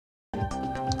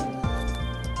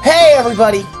Hey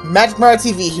everybody, Magic Mario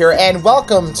TV here, and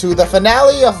welcome to the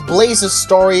finale of Blaze's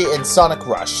story in Sonic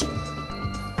Rush.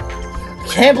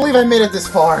 Can't believe I made it this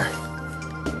far.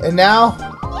 And now,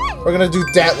 we're gonna do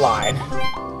Deadline.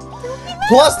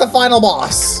 Plus the final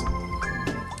boss.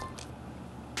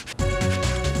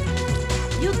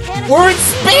 We're in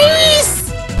space!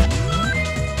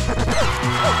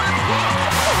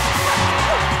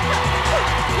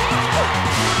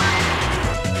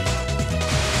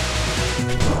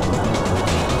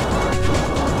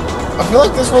 I feel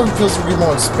like this one feels to be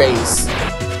more in space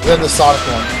than the Sonic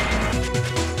one.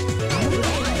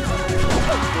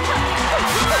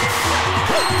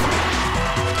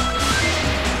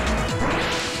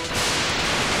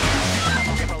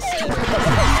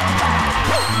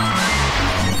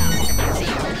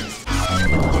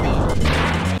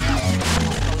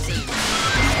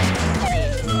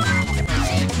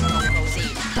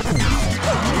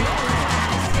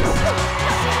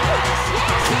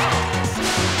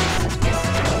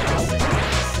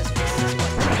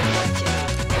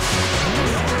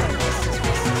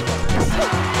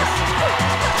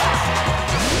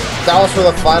 That was for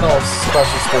the final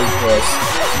special stage for us.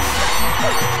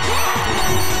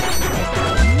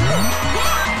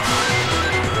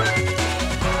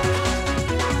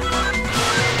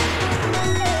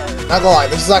 Not gonna lie,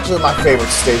 this is actually my favorite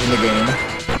stage in the game.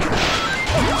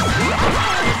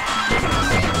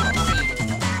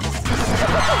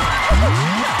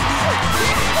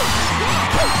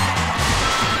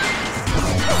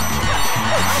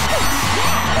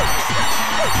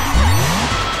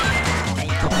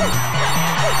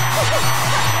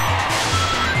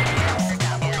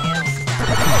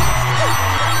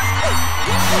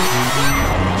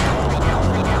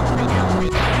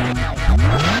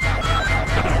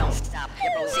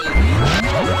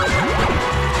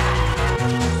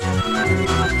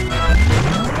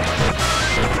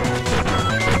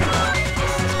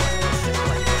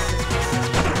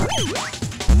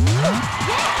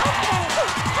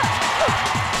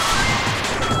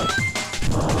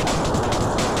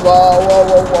 Whoa, whoa,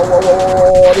 whoa, whoa, whoa,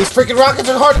 whoa, whoa, these freaking rockets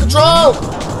are hard to control!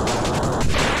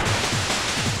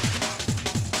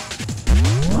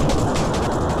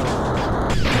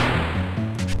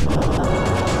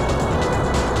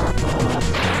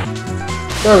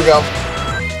 There we go.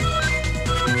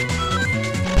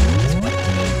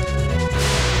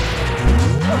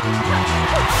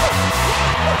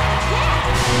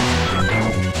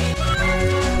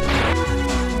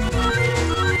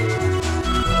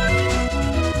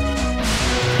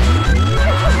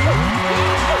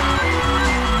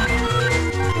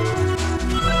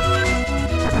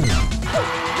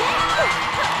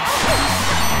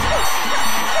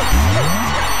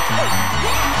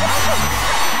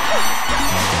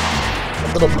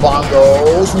 Little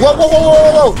bongos. Whoa, whoa, whoa,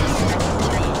 whoa, whoa!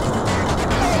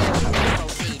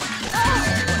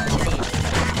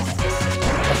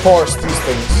 Of course, these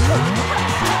things.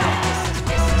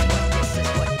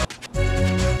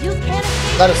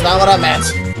 That is not what I meant.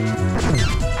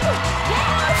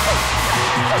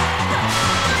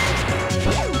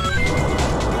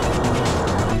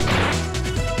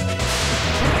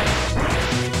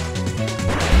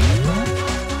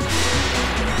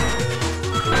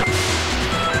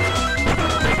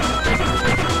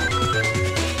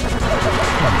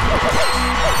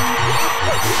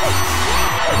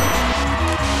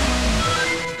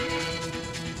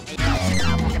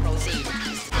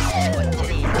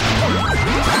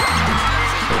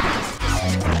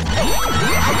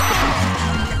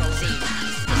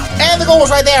 And the goal was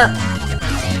right there.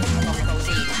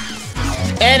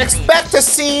 And expect to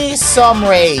see some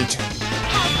rage.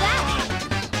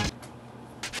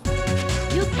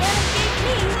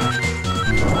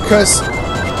 Because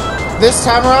this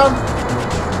time around,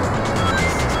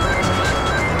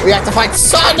 we have to fight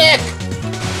Sonic!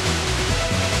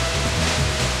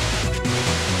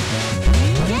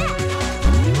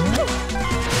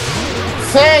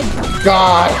 Thank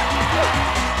God!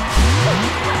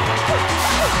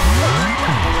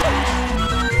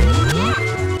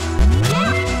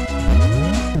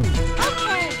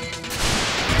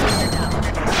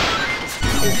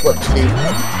 Here's what you need.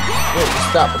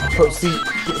 Stop and proceed.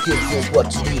 Here's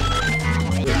what you need.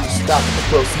 Stop and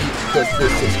proceed, because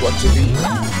this is what you need.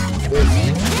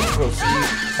 Proceed.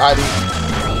 I need.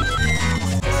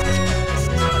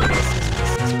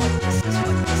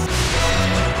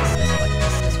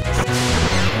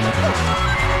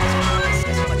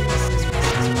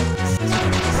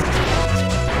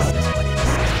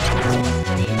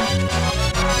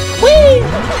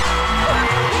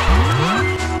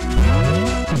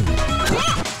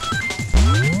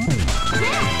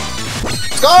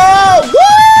 Let's go!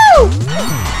 Woo!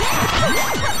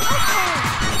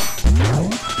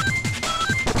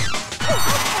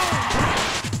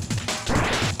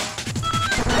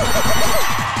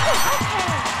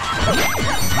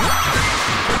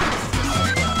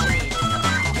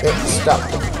 Stop.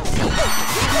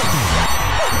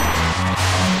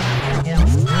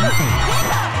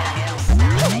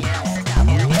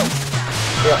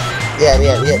 Yeah.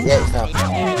 Stop.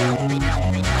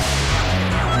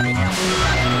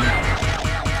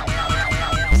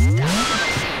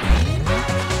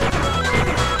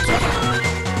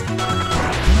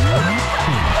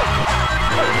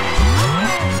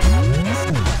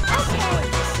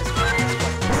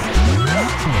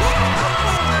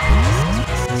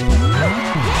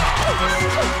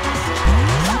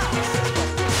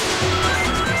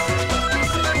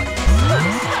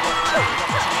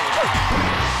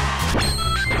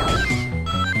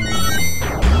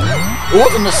 It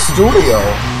was in the studio.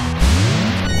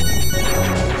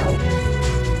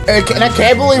 And I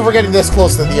can't believe we're getting this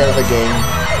close to the end of the game.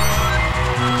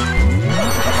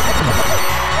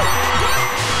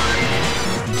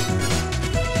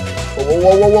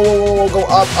 Whoa, go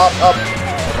up.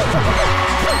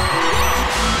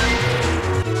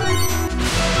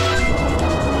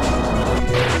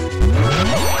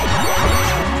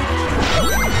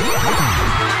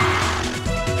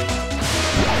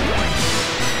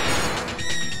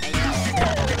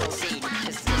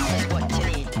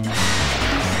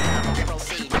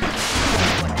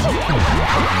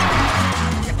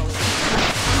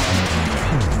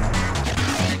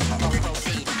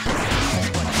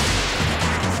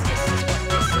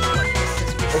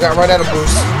 I got right out of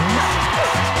boost.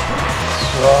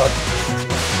 God.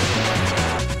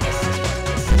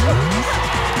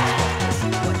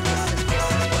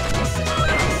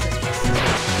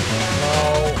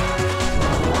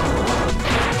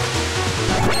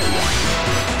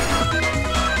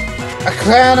 I'm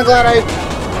kinda glad I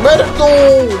let it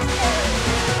go.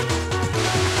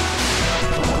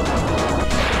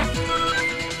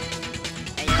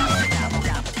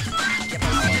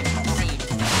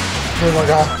 Oh my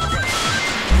god.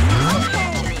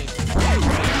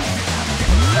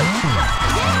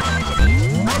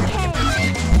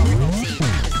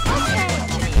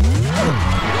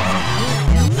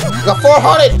 Got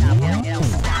 400!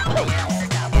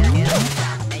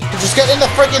 Just get in the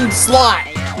freaking slot!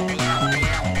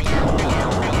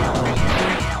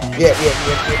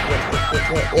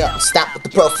 Yeah. Stop with the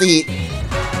pro feet.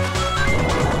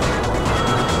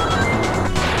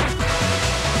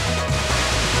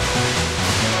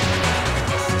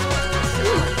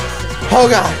 Oh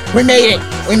god, we made it!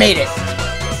 We made it!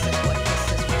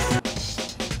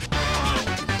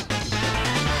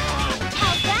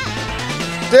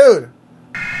 Dude!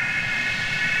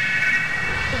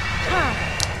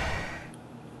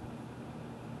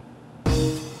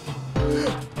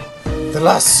 The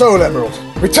last soul emerald!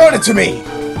 Return it to me!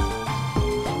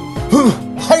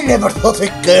 I never thought a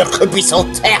girl could be so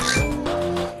tech!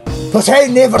 But I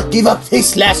never give up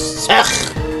this last tech!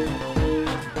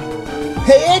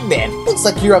 Hey Eggman, looks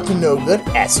like you're up to no good,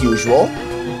 as usual.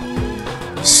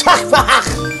 Shakbach!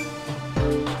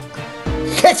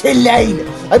 Get in line!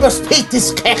 I must beat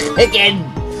this kech again!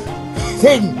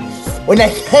 Then, when I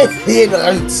have the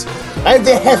emeralds, I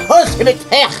will have ultimate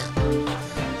kech!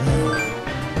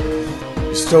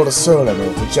 You stole the soul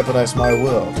emerald to jeopardize my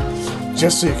world,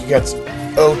 just so you could get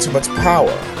ultimate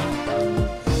power.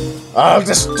 I'll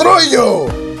destroy you!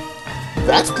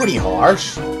 That's pretty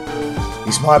harsh.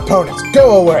 He's my opponent.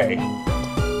 Go away!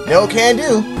 No can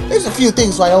do. There's a few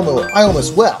things I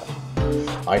almost well.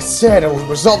 I said I would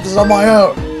resolve this on my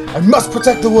own. I must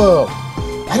protect the world.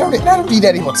 I don't need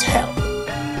anyone's help.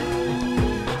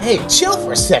 Hey, chill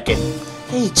for a second.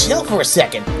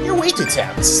 You're way too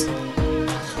tense.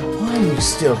 Why are you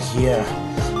still here?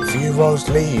 If you won't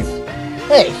leave.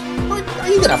 Hey, are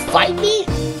you gonna fight me?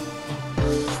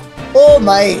 Oh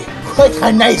my, what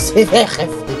a nice event.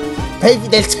 Maybe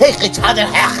they'll take each other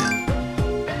out.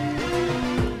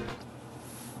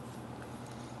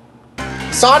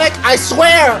 Sonic, I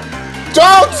swear!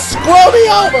 Don't screw me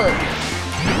over!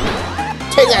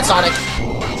 Take that, Sonic!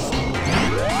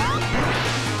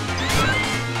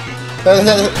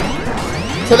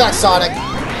 To that, Sonic!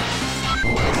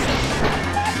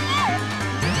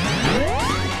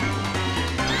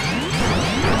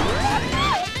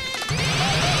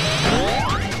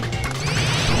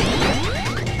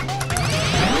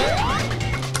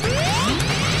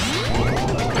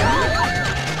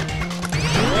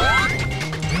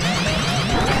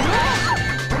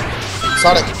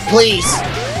 Sonic, please!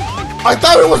 I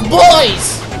thought it was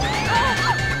boys!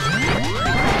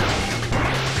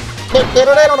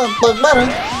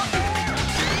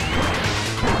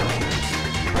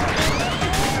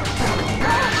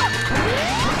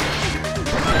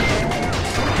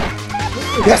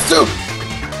 Yes, too!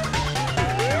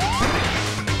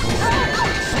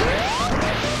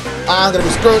 I'm gonna be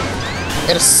screwed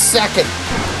in a second.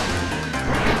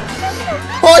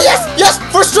 Oh yes! Yes!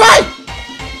 First try!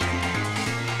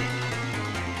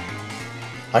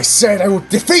 I said I would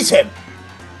defeat him!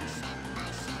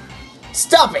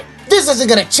 Stop it! This isn't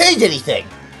gonna change anything!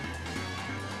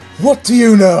 What do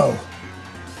you know?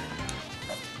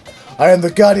 I am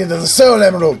the guardian of the Soul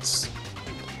Emeralds.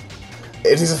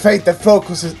 It is a fate that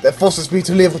forces me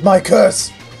to live with my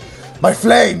curse. My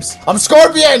flames! I'm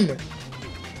Scorpion!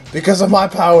 Because of my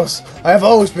powers, I have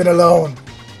always been alone.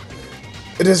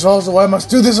 It is also I must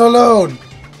do this alone.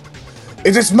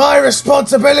 It is my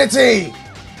responsibility!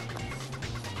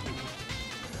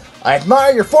 I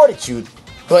admire your fortitude,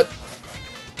 but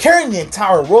carrying the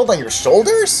entire world on your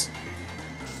shoulders?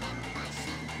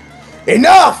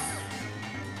 Enough!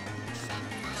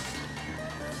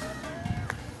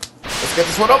 Let's get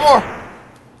this one up more.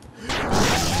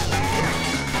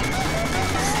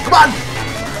 Come on!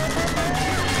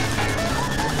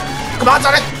 Come on,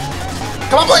 Sonic!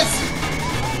 Come on, please!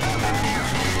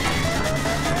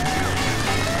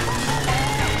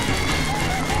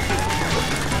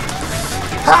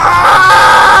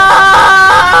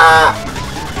 Ah!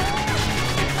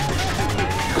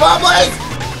 Come on, please!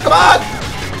 Come on!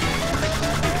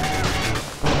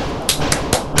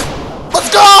 Let's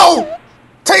go!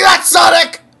 Take that,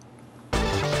 Sonic!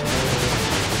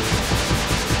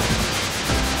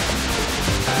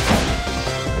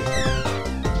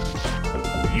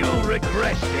 You'll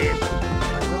regret this.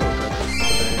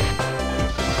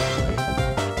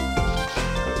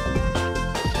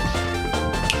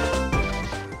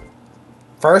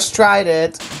 First tried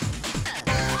it.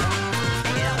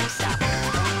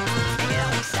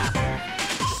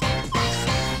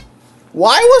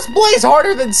 Why was Blaze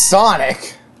harder than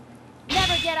Sonic?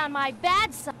 Never get on my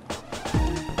bad side.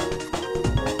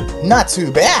 Not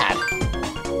too bad.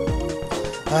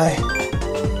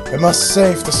 I must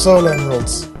save the Soul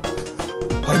Emeralds.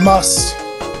 I must.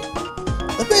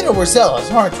 A bit overzealous,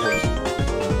 aren't we?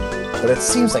 But it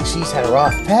seems like she's had a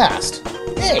rough past.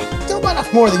 Hey, don't bite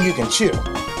off more than you can chew.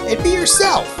 And be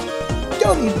yourself.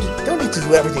 Don't need to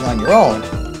do everything on your own.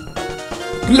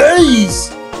 Blaze!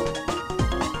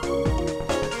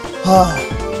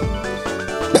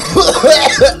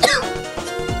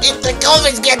 The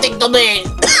COVID's getting to me!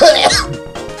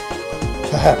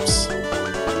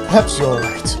 Perhaps you're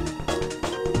right.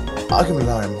 I can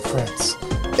rely on my friends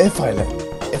if I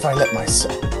let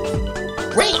myself.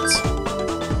 Great!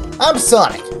 I'm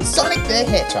Sonic the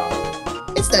Hedgehog.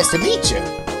 It's nice to meet you.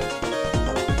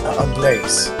 I'm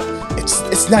Blaze.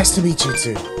 It's nice to meet you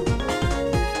too.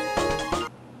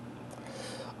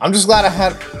 I'm just glad I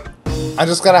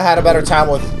had a better time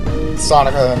with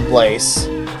Sonic than Blaze.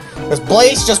 Because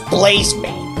Blaze just blazed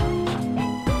me.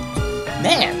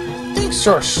 Man, things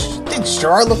sure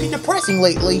are looking depressing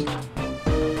lately.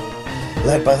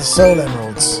 Led by the Soul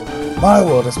Emeralds, my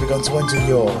world has begun to enter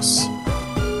yours.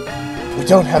 We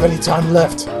don't have any time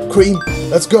left. Cream,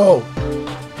 let's go.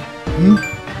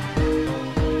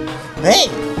 Hey,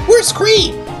 where's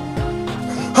Cream?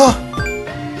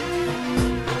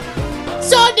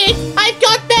 Sonic, I've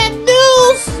got bad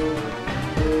news!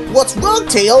 What's wrong,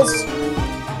 Tails?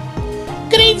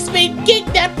 Cream's been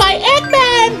kidnapped by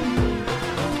Eggman!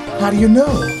 How do you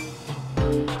know?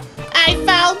 I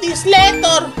found this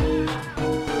letter!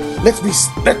 Let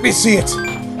me see it.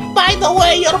 By the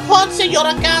way, your Honse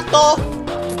Yoragato!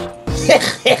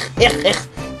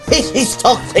 He's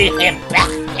talking him back.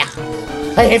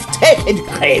 I have taken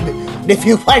Cream, and if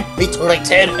you want me to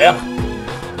return her,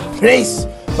 please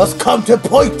must come to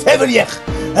Point Teveryach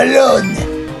alone.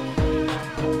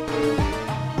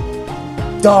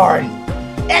 Darn,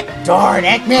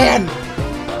 Eggman!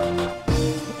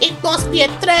 It must be a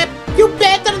trap. You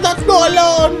better not go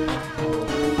alone.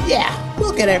 Yeah,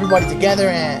 we'll get everybody together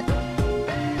and...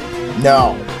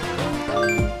 No.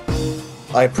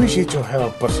 I appreciate your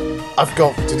help, but I've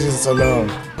got to do this alone.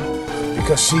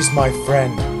 Because she's my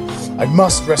friend. I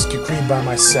must rescue Cream by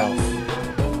myself.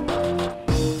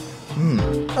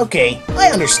 Okay,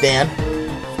 I understand.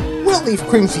 We'll leave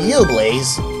Cream to you,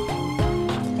 Blaze.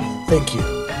 Thank you.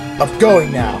 I'm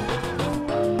going now.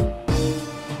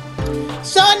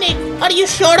 Sonic, are you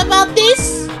sure about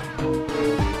this?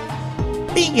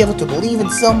 Being able to believe in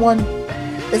someone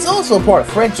is also a part of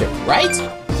friendship, right?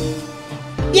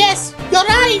 Yes, you're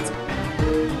right!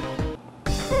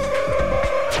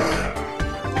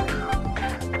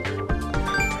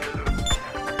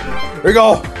 Here we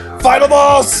go! Final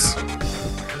boss!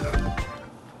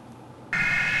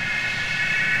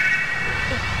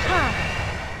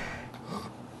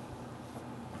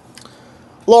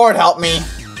 Lord help me.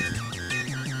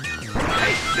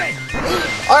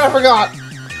 I forgot.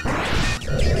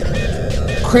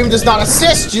 Cream does not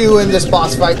assist you in this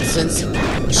boss fight since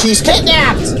she's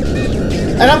kidnapped!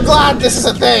 And I'm glad this is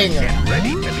a thing! Get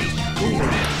ready to be cool.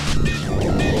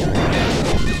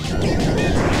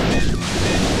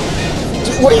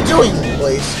 Dude, what are you doing,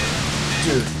 Blaze?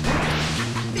 Dude.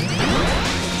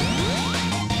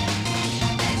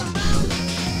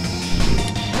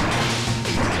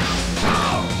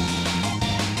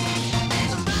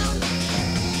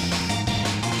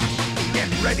 Get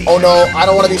ready. Oh no, I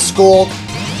don't want to be schooled.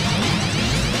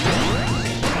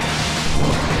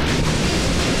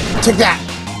 Take that!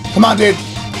 Come on, dude!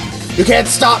 You can't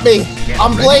stop me! Get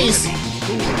I'm ready Blaze! to be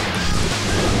cool.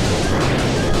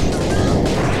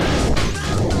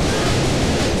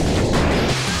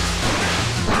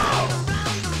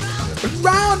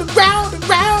 Round and round and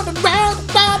round and round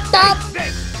and round, round.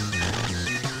 This.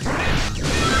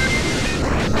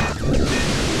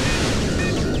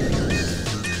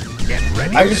 Get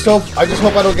ready. I just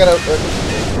hope I don't get a.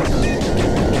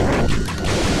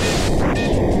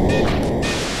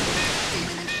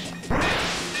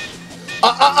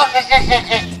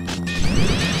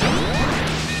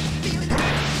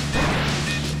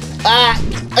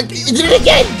 You did it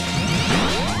again!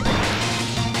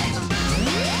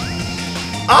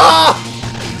 Ah!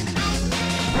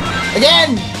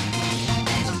 Again!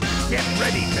 Get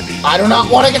ready to be. I do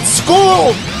not want to get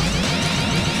schooled!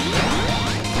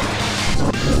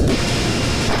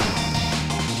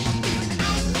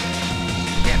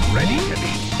 Get ready to be.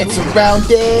 It's a round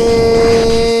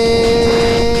day!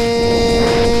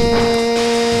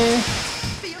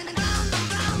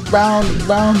 Round,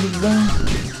 round, round.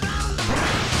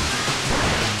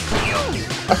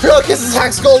 I feel like his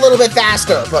attacks go a little bit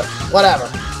faster, but whatever.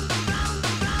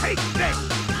 Take this.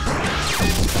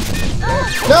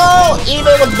 No!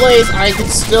 Even with Blaze, I can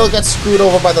still get screwed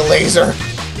over by the laser.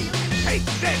 Take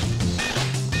this.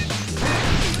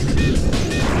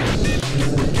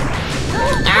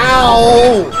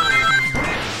 Ow!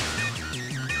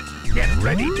 Get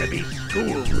ready to be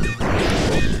schooled.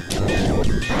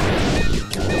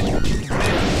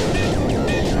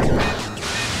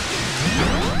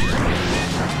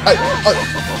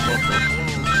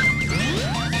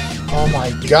 Oh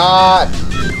my god!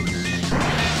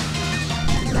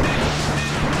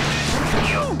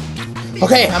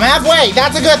 Okay, I'm halfway!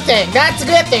 That's a good thing! That's a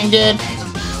good thing, dude!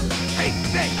 Take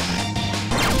this.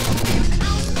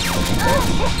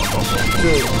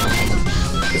 Dude.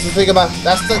 This is the thing about,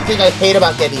 that's the thing I hate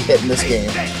about getting hit in this game.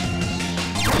 Take this.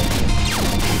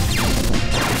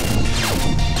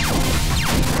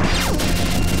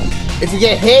 If you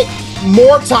get hit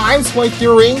more times with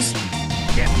your rings,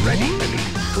 Get ready to be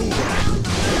cool.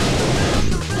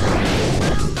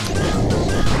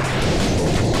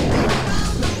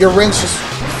 your rings just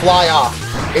fly off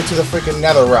into the freaking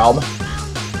nether realm.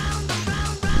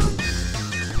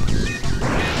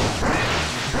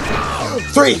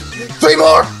 Three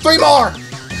more!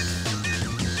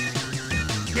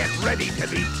 Get ready to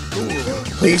be cool.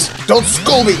 Please, don't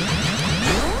school me!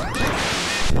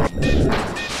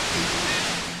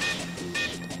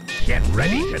 Get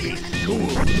ready to be cool.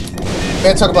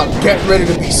 Man, talk about get ready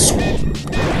to be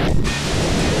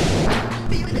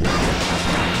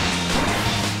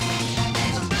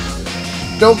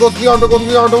Don't go to the arm, don't go to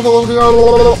the arm, don't go to the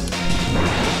arm.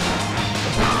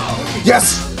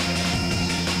 Yes!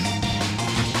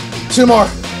 2 more.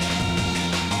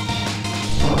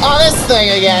 Oh, this thing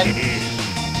again.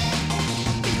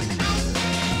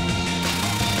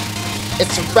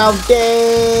 It's around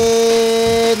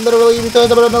dead. Literally because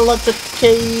of an electric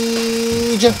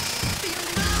cage.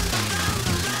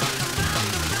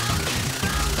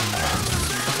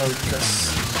 Focus.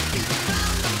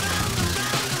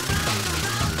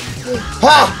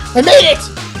 Ha! I made it!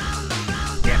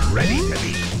 Get ready to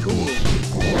be cool.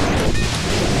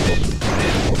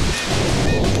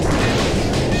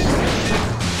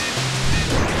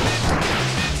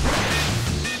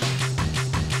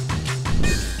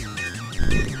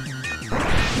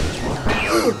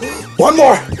 One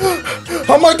more!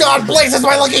 Oh my god, Blaze is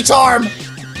my lucky charm!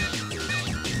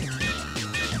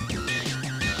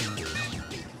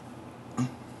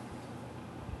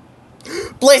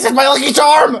 Blaze is my lucky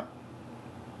charm!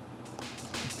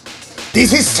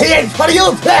 This is 10 for you,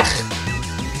 Blech!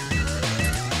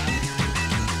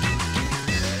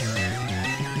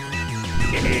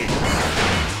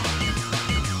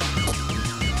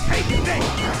 Take this.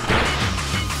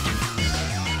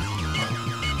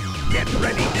 Get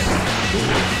ready to be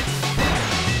cool.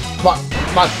 Come on,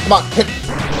 come on, come on, hit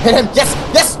him, yes,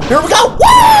 yes, here we go,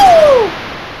 woo!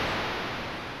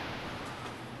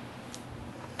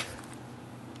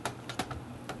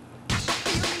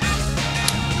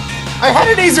 I had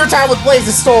an easier time with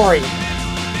Blaze's story.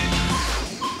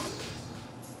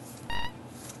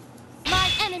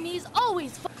 My enemies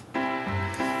always.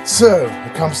 So,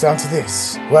 it comes down to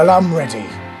this. Well, I'm ready.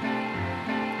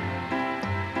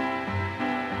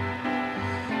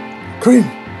 Cream,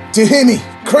 do you hear me?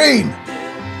 Cream!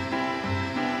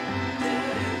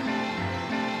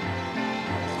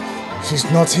 She's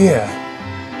not here.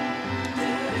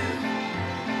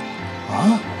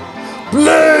 Huh?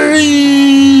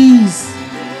 Blaze!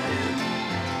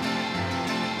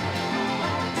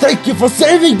 Thank you for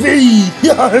saving me!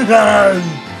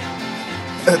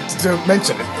 Don't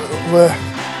mention it. We're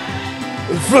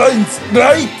friends,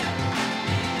 right?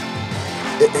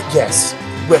 Yes,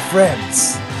 we're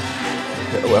friends.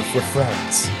 We're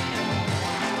friends.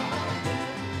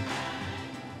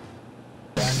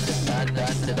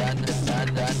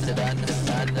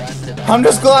 I'm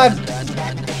just glad.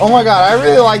 Oh my god, I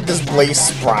really like this Blaze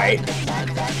sprite.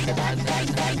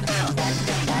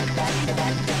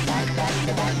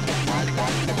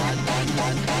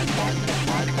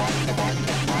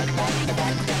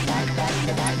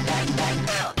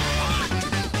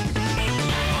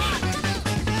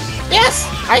 Yes,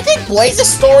 I think Blaze's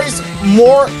story's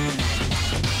more.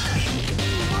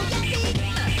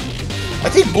 I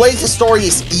think Blaze's story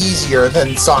is easier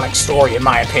than Sonic's story, in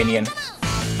my opinion.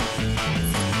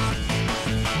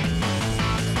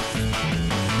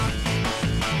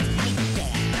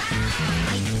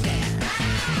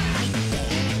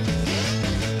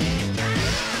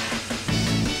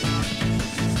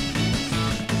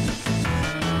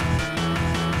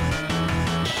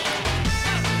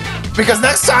 Because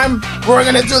next time, we're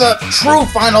gonna do the true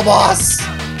final boss!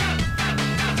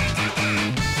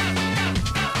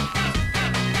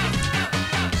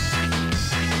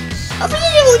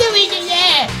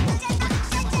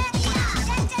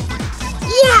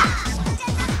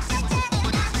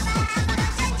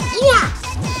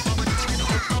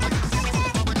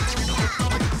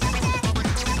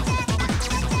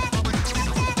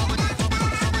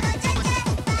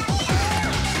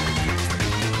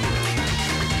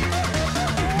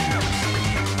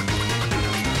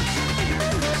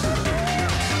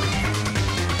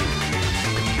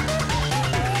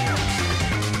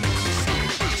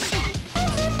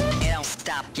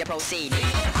 You proceed.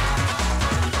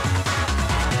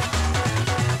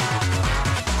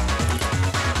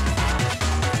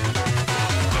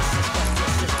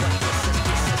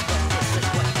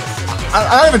 I'm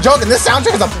not even joking, this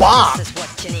soundtrack is a bomb! This is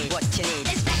what you need, what you need.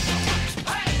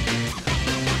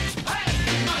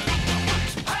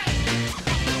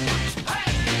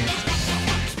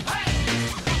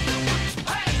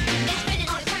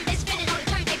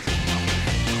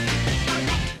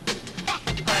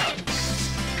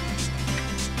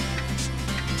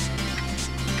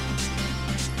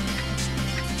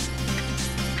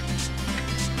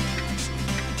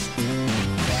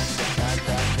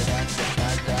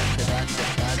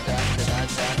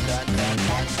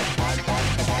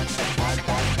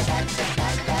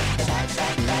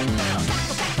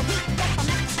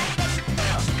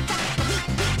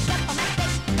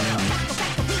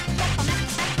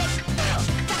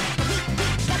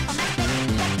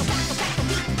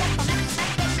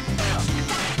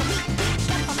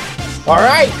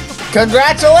 Alright,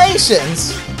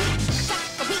 congratulations!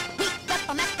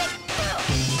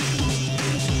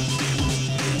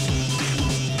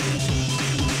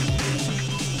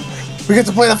 We get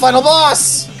to play the final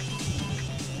boss!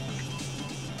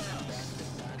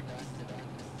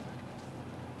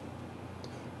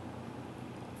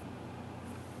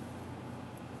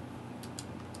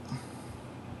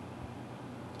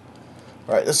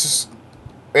 Alright, this is...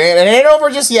 It ain't over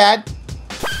just yet.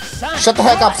 Shut the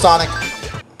heck up, Sonic.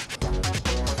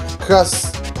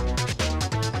 Because...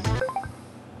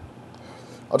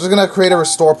 I'm just gonna create a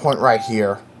restore point right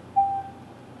here.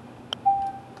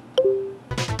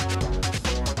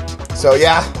 So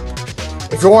yeah,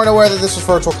 if you weren't aware that this was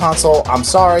Virtual Console, I'm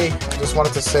sorry. I just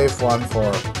wanted to save one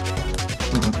for...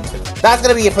 That's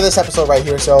gonna be it for this episode right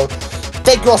here, so...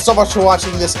 Thank you all so much for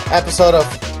watching this episode of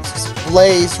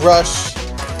Blaze Rush.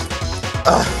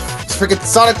 Just forget the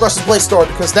Sonic Rush's Blaze story,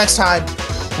 because next time,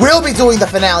 we'll be doing the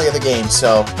finale of the game,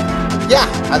 so... Yeah,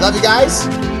 I love you guys.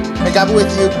 May God be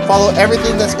with you. Follow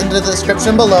everything that's in the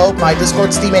description below. My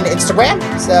Discord, Steam, and Instagram.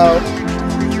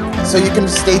 So you can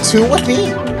stay tuned with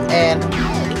me. And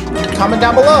comment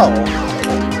down below.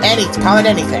 Comment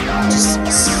anything. Just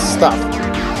stuff.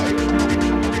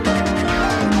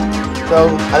 So,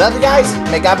 I love you guys.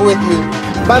 May God be with you.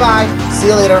 Bye-bye. See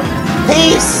you later.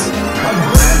 Peace!